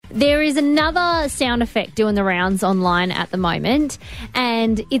There is another sound effect doing the rounds online at the moment,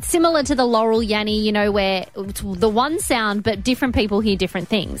 and it's similar to the Laurel Yanny, you know, where it's the one sound, but different people hear different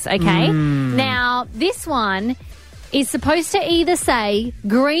things, okay? Now, this one is supposed to either say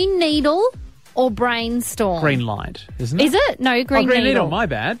green needle or brainstorm. Green light, isn't it? Is it? No, green Green needle. my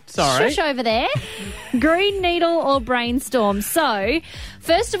bad. Sorry. Shush over there. Green needle or brainstorm. So,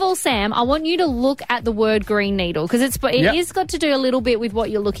 first of all, Sam, I want you to look at the word green needle because it is got to do a little bit with what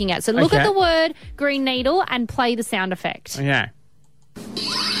you're looking at. So look at the word green needle and play the sound effect. Okay.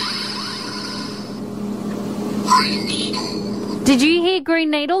 Did you hear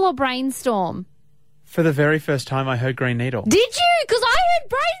green needle or brainstorm? For the very first time, I heard green needle. Did you? Because I heard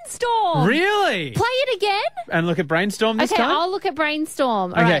brainstorm. Really? Play it again. And look at brainstorm this Okay, time? I'll look at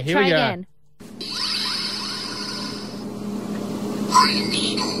brainstorm. All Okay, right, here try we go. again.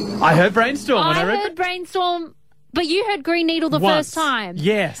 I heard brainstorm when I read heard brainstorm, but you heard green needle the once. first time.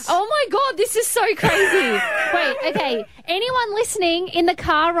 Yes. Oh my God, this is so crazy. Wait, okay. Anyone listening in the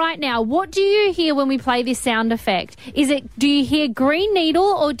car right now, what do you hear when we play this sound effect? Do you hear green needle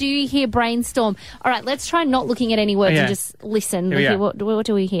or do you hear brainstorm? All right, let's try not looking at any words and just listen. Here we go. What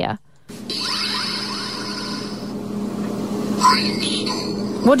do we hear?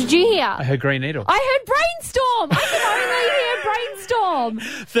 What did you hear? I heard green needle. I heard brainstorm. I can only hear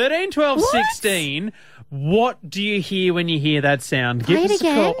brainstorm. 13, 12, What? 16. What do you hear when you hear that sound? Play it us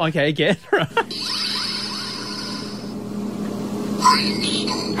again. a call. Okay, again. Right.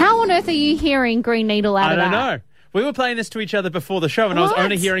 How on earth are you hearing green needle out I of that? don't know. We were playing this to each other before the show and I was What?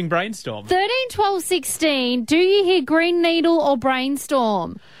 only hearing brainstorm. 13, 12, 16. Do you hear green needle or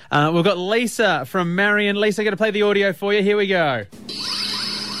brainstorm? We've got Lisa from Marion. Lisa, I'm going to play the audio for you. Here we go.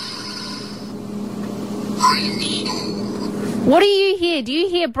 What do you hear? Do you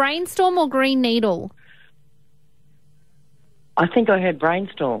hear brainstorm or green needle? I think I heard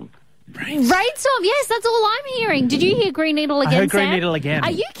brainstorm. Brainstorm, yes, that's all I'm hearing. Did you hear green needle again, I heard green Sam? needle again.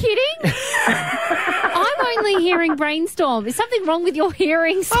 Are you kidding? I'm only hearing brainstorm. Is something wrong with your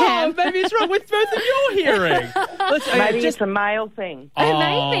hearing, Sam? Oh, maybe it's wrong with both of your hearing. Maybe it's a male thing.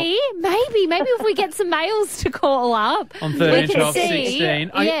 Maybe if we get some males to call up. On we 13, can 12, see.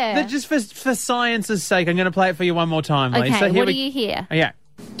 16. Yeah. Just for science's sake, I'm going to play it for you one more time, Okay, Lisa. what do you hear? Oh, yeah.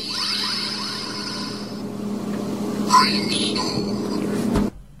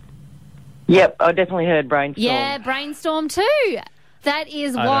 Yep, I definitely heard brainstorm. Yeah, brainstorm too. That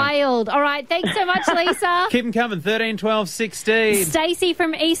is wild. All right, thanks so much, Lisa. Keep them coming. 13, 12, 16. Stacey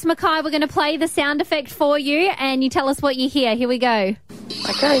from East Mackay, we're going to play the sound effect for you and you tell us what you hear. Here we go.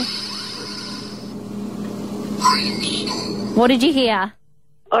 Okay. What did you hear?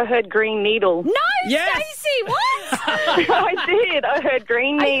 I heard green needle. No, Yes! Stacey, what? I did. I heard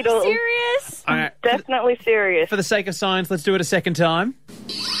green Are needle. you serious? All right. Definitely serious. For the sake of science, let's do it a second time.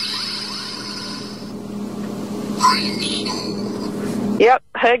 Yep,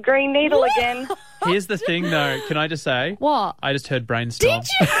 heard green needle again. Here's the thing, though. Can I just say? What? I just heard brainstorm. Did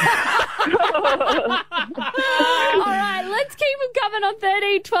you? All right, let's keep them coming on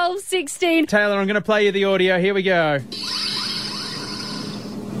 13, 12, 16. Taylor, I'm going to play you the audio. Here we go.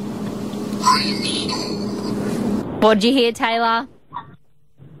 What did you hear, Taylor?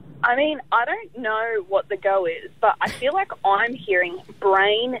 I mean, I don't know what the go is, but I feel like I'm hearing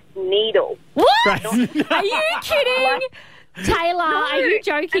brain needle. What? Right. Are you kidding? Taylor, are you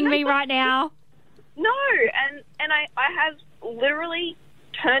joking me right now? No, and I have literally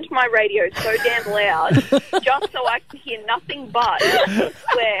turned my radio so damn loud just so I can hear nothing but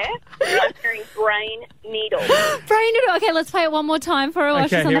where I'm hearing brain needle. Brain needle. Okay, let's play it one more time for her while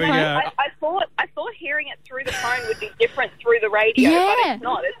Okay, she's on here the we phone. go. I thought hearing it through the phone would be different through the radio, Yeah. but it's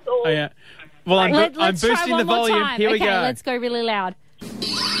not. It's all... Oh, yeah. Well, I'm Let's try boosting one the more volume. time. Here we okay, go. let's go really loud.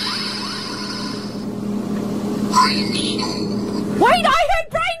 Wait, I heard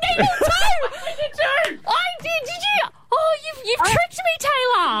brain needle too! I did too! I did, did you? Oh, you've tricked me,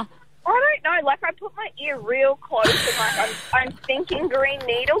 Taylor! I don't know. Like, I put my ear real close and, like, I'm thinking green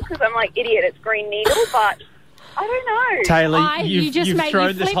needle because I'm like, idiot, it's green needle, but I don't know. Taylor, you you've thrown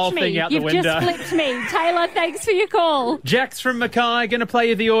this flipped whole me. thing out You've the window. just flipped me. Taylor, thanks for your call. Jax from Mackay, going to play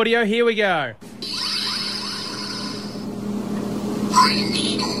you the audio. Here we go.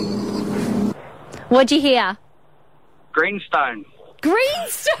 What'd you hear? Greenstone.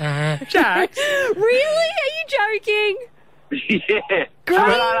 Greenstone? Jax. Really? Are you joking? Yeah.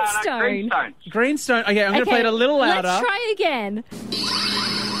 Greenstone. Greenstone. Greenstone. Okay, I'm going to play it a little louder. Let's try again.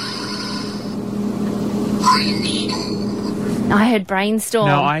 I heard brainstorm.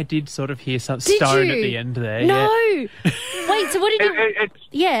 No, I did sort of hear some Did stone you? at the end there. No. Yeah. Wait, so what did you... It's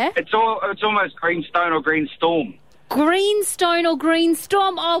Yeah. almost greenstone or green storm. Greenstone or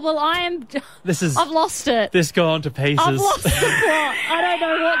Greenstorm? Oh, well, I've lost it. This gone to pieces. I've lost the plot. I don't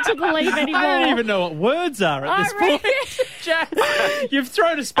know what to believe anymore. I don't even know what words are at this point. Jazz, you've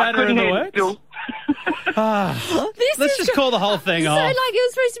thrown a spanner in the works. Let's just call the whole thing off. So, like, it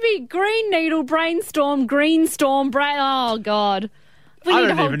was supposed to be green needle, brainstorm, greenstorm, oh, God. We need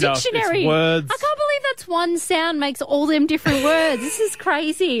a whole dictionary. Words. I can't believe that's one sound makes all them different words. This is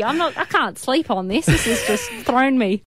crazy. I can't sleep on this. This has just thrown me.